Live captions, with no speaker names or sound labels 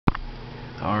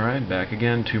Alright, back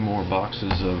again. 2 more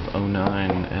boxes of 09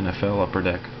 NFL Upper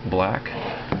Deck Black.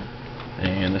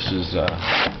 And this is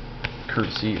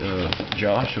courtesy of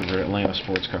Josh over at Atlanta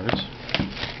Sportscards.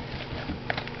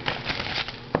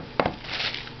 I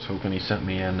was hoping he sent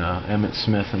me an Emmitt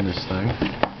Smith in this thing.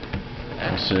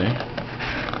 We'll see.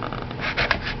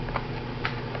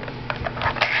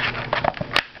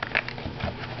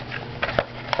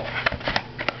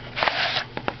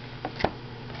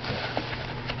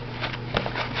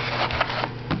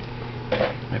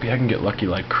 Maybe I can get lucky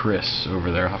like Chris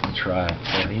over there. I'll have to try it.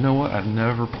 But you know what? I've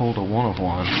never pulled a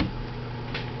 1-of-1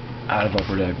 out of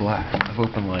Upper Deck Black. I've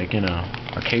opened like,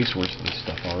 a case worth of this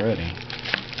stuff already.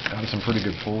 Gotten some pretty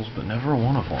good pulls, but never a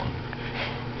 1-of-1.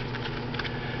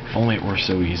 If only it were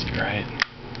so easy, right?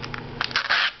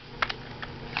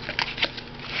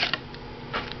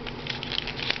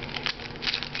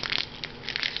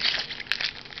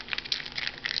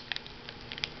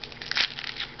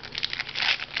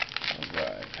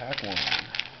 Pack 1.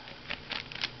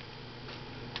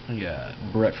 We got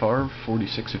Brett Favre,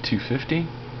 46 of 250.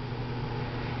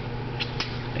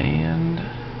 And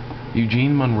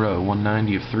Eugene Monroe,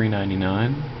 190 of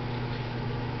 399.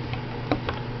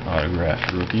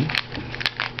 Autographed rookie.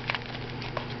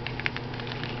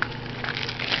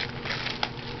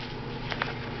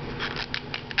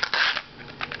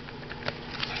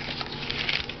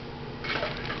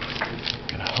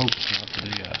 Gonna hope it's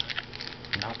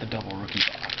not the double rookie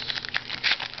box.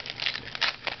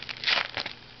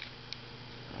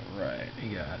 Alright,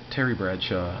 you got Terry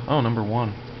Bradshaw. Oh, number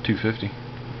 1, 250.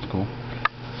 That's cool.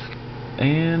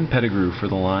 And Pettigrew for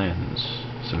the Lions.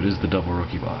 So it is the double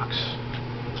rookie box.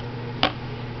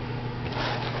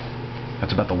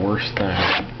 That's about the worst thing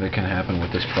that can happen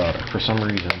with this product. For some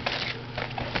reason,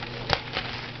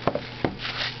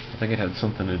 I think it had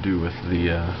something to do with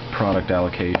the product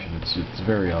allocation. It's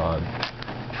very odd.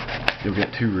 You'll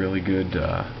get 2 really good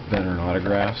veteran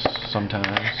autographs sometimes,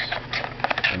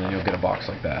 and then you'll get a box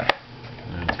like that.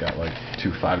 And it's got like 2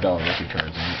 $5 rookie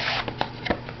cards in it.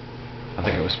 I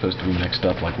think it was supposed to be mixed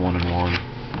up like 1 and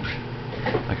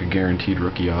 1. Like a guaranteed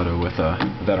rookie auto with a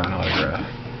veteran autograph.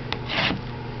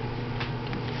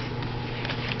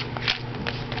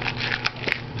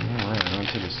 Alright, on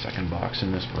to the second box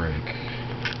in this break.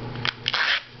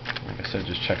 Like I said,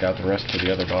 just check out the rest of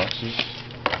the other boxes.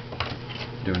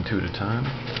 Doing 2 at a time.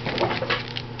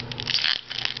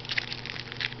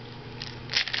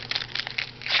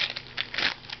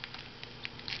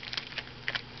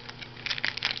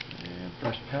 And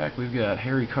first pack, we've got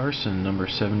Harry Carson, number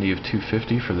 70 of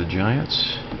 250 for the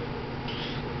Giants.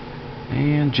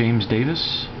 And James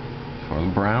Davis for the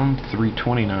Browns,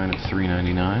 329 of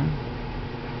 399.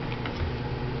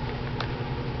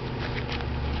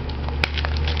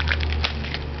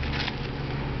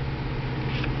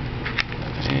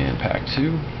 And pack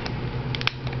 2.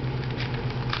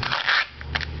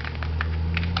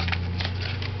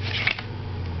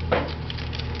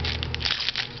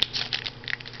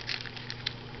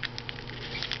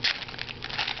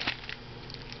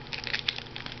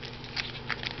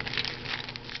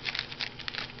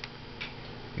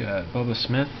 Got Bubba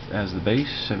Smith as the base,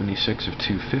 76 of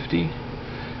 250.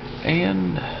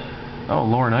 And,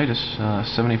 Laurinaitis,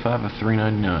 75 of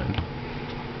 399.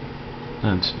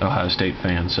 That's Ohio State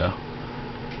fan, so.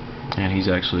 And he's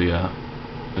actually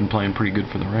been playing pretty good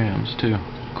for the Rams, too.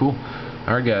 Cool.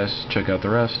 Alright, guys, check out the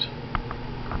rest.